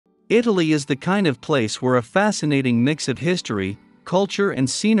Italy is the kind of place where a fascinating mix of history, culture and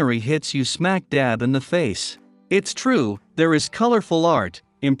scenery hits you smack dab in the face. It's true, there is colorful art,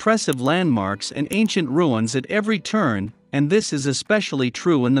 impressive landmarks and ancient ruins at every turn, and this is especially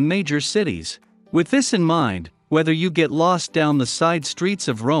true in the major cities. With this in mind, whether you get lost down the side streets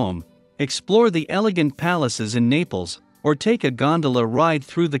of Rome, explore the elegant palaces in Naples, or take a gondola ride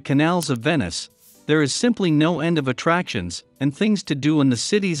through the canals of Venice, there is simply no end of attractions and things to do in the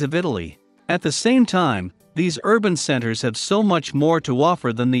cities of Italy. At the same time, these urban centers have so much more to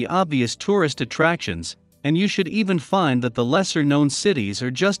offer than the obvious tourist attractions, and you should even find that the lesser-known cities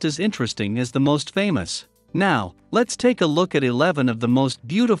are just as interesting as the most famous. Now, let's take a look at 11 of the most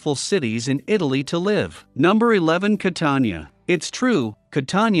beautiful cities in Italy to live. Number 11, Catania. It's true,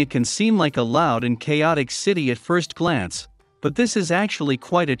 Catania can seem like a loud and chaotic city at first glance, but this is actually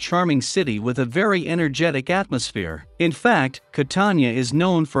quite a charming city with a very energetic atmosphere. In fact, Catania is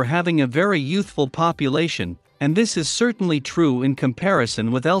known for having a very youthful population, and this is certainly true in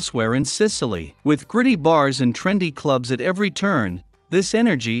comparison with elsewhere in Sicily. With gritty bars and trendy clubs at every turn, this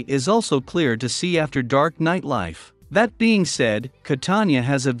energy is also clear to see after dark nightlife. That being said, Catania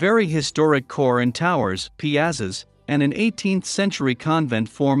has a very historic core and towers, piazzas, and an 18th-century convent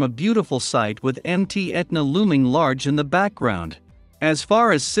form a beautiful sight with Mt Etna looming large in the background. As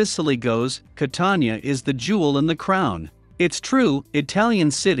far as Sicily goes, Catania is the jewel in the crown. It's true,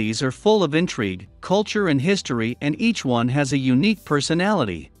 Italian cities are full of intrigue, culture and history, and each one has a unique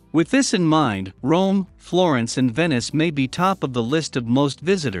personality. With this in mind, Rome, Florence and Venice may be top of the list of most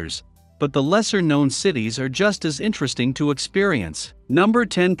visitors, but the lesser-known cities are just as interesting to experience. Number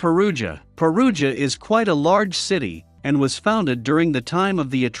 10, Perugia. Perugia is quite a large city, and was founded during the time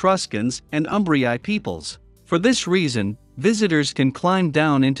of the Etruscans and Umbrii peoples. For this reason, visitors can climb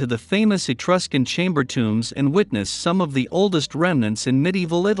down into the famous Etruscan chamber tombs and witness some of the oldest remnants in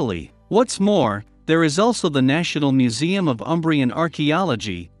medieval Italy. What's more, there is also the National Museum of Umbrian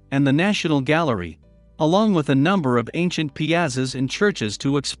Archaeology and the National Gallery, along with a number of ancient piazzas and churches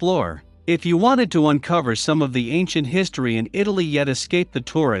to explore. If you wanted to uncover some of the ancient history in Italy yet escape the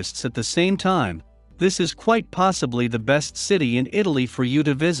tourists at the same time, this is quite possibly the best city in Italy for you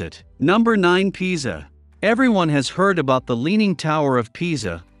to visit. Number 9, Pisa. Everyone has heard about the Leaning Tower of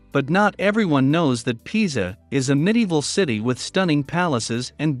Pisa, but not everyone knows that Pisa is a medieval city with stunning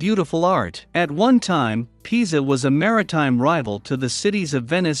palaces and beautiful art. At one time, Pisa was a maritime rival to the cities of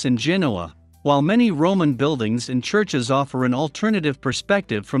Venice and Genoa, while many Roman buildings and churches offer an alternative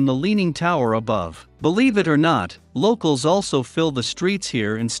perspective from the Leaning Tower above. Believe it or not, locals also fill the streets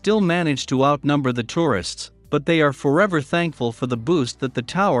here and still manage to outnumber the tourists, but they are forever thankful for the boost that the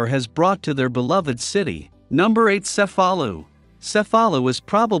tower has brought to their beloved city. Number 8, Cefalù. Cefalù is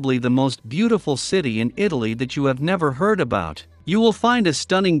probably the most beautiful city in Italy that you have never heard about. You will find a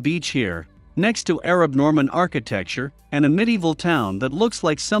stunning beach here, next to Arab Norman architecture, and a medieval town that looks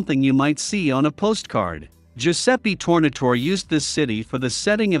like something you might see on a postcard. Giuseppe Tornatore used this city for the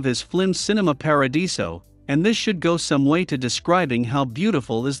setting of his film Cinema Paradiso, and this should go some way to describing how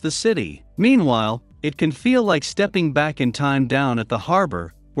beautiful is the city. Meanwhile, it can feel like stepping back in time down at the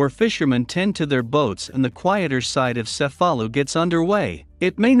harbor, where fishermen tend to their boats and the quieter side of Cefalù gets underway.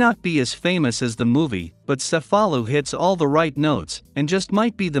 It may not be as famous as the movie, but Cefalù hits all the right notes, and just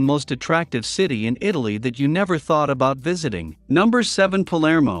might be the most attractive city in Italy that you never thought about visiting. Number 7,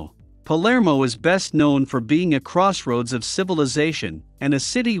 Palermo. Palermo is best known for being a crossroads of civilization, and a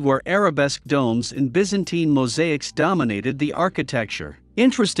city where arabesque domes and Byzantine mosaics dominated the architecture.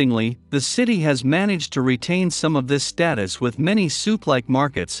 Interestingly, the city has managed to retain some of this status with many souk-like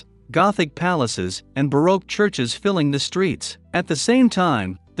markets, Gothic palaces, and Baroque churches filling the streets. At the same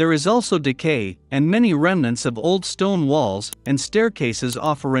time, there is also decay, and many remnants of old stone walls and staircases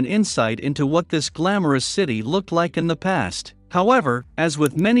offer an insight into what this glamorous city looked like in the past. However, as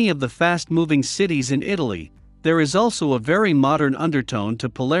with many of the fast-moving cities in Italy, there is also a very modern undertone to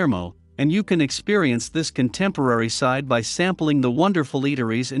Palermo, and you can experience this contemporary side by sampling the wonderful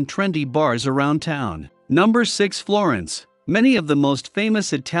eateries and trendy bars around town. Number 6, Florence. Many of the most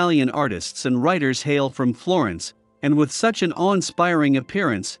famous Italian artists and writers hail from Florence, and with such an awe-inspiring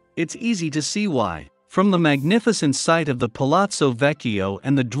appearance, it's easy to see why. From the magnificent site of the Palazzo Vecchio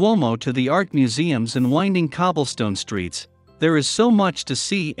and the Duomo to the art museums and winding cobblestone streets, there is so much to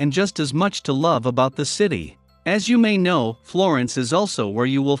see and just as much to love about the city. As you may know, Florence is also where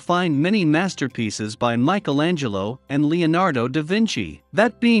you will find many masterpieces by Michelangelo and Leonardo da Vinci.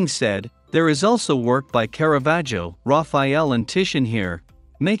 That being said, there is also work by Caravaggio, Raphael and Titian here,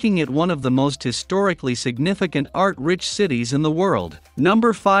 making it one of the most historically significant art-rich cities in the world.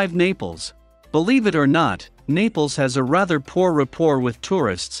 Number 5, Naples. Believe it or not, Naples has a rather poor rapport with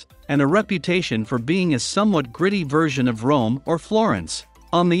tourists, and a reputation for being a somewhat gritty version of Rome or Florence.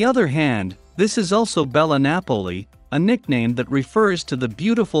 On the other hand, this is also Bella Napoli, a nickname that refers to the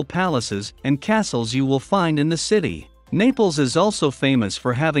beautiful palaces and castles you will find in the city. Naples is also famous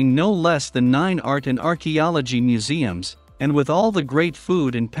for having no less than 9 art and archaeology museums, and with all the great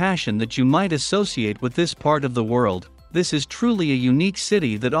food and passion that you might associate with this part of the world, this is truly a unique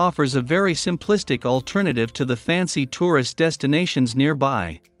city that offers a very simplistic alternative to the fancy tourist destinations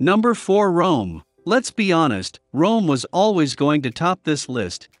nearby. Number 4. Rome. Let's be honest, Rome was always going to top this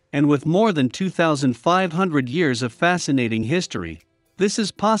list, and with more than 2,500 years of fascinating history, this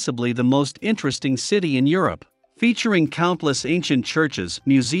is possibly the most interesting city in Europe. Featuring countless ancient churches,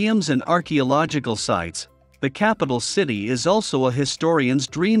 museums, and archaeological sites, the capital city is also a historian's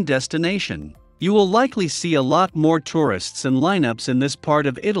dream destination. You will likely see a lot more tourists and lineups in this part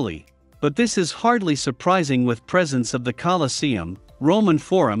of Italy, but this is hardly surprising with presence of the Colosseum, Roman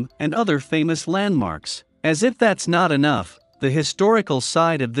Forum, and other famous landmarks. As if that's not enough, the historical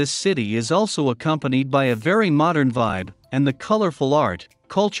side of this city is also accompanied by a very modern vibe, and the colorful art,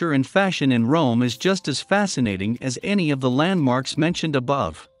 culture, and fashion in Rome is just as fascinating as any of the landmarks mentioned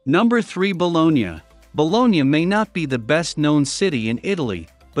above. Number 3. Bologna. Bologna may not be the best known city in Italy,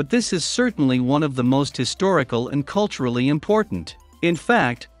 but this is certainly one of the most historical and culturally important. In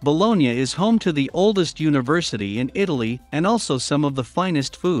fact, Bologna is home to the oldest university in Italy and also some of the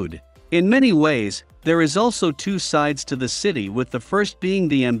finest food. In many ways, there is also 2 sides to the city, with the first being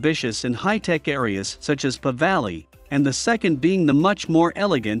the ambitious and high-tech areas such as Pavali, and the second being the much more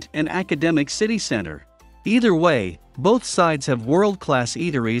elegant and academic city center. Either way, both sides have world-class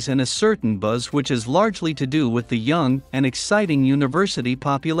eateries and a certain buzz which is largely to do with the young and exciting university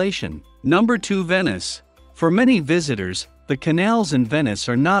population. Number 2. Venice. For many visitors, the canals in Venice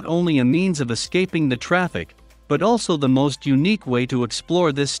are not only a means of escaping the traffic, but also the most unique way to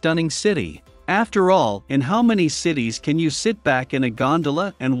explore this stunning city. After all, in how many cities can you sit back in a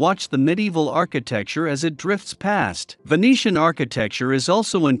gondola and watch the medieval architecture as it drifts past? Venetian architecture is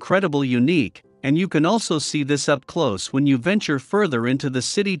also incredibly unique, and you can also see this up close when you venture further into the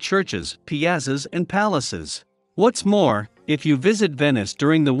city churches, piazzas, and palaces. What's more, if you visit Venice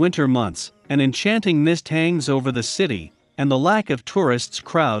during the winter months, an enchanting mist hangs over the city, and the lack of tourists'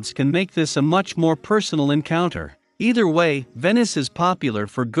 crowds can make this a much more personal encounter. Either way, Venice is popular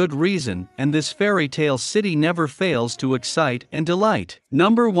for good reason, and this fairy tale city never fails to excite and delight.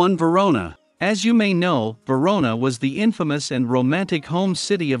 Number 1. Verona. As you may know, Verona was the infamous and romantic home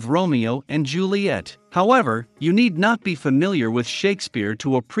city of Romeo and Juliet. However, you need not be familiar with Shakespeare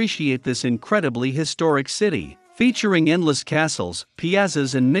to appreciate this incredibly historic city. Featuring endless castles,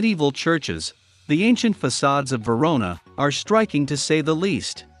 piazzas, and medieval churches, the ancient facades of Verona are striking to say the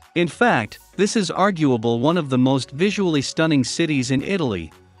least. In fact, this is arguable one of the most visually stunning cities in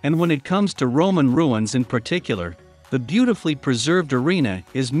Italy, and when it comes to Roman ruins in particular, the beautifully preserved arena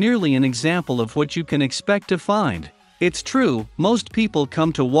is merely an example of what you can expect to find. It's true, most people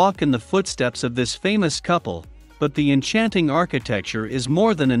come to walk in the footsteps of this famous couple, but the enchanting architecture is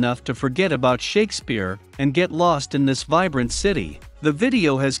more than enough to forget about Shakespeare and get lost in this vibrant city. The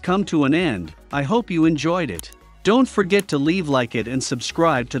video has come to an end. I hope you enjoyed it. Don't forget to like it and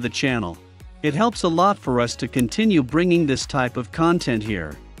subscribe to the channel. It helps a lot for us to continue bringing this type of content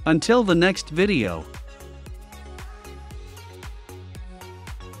here. Until the next video.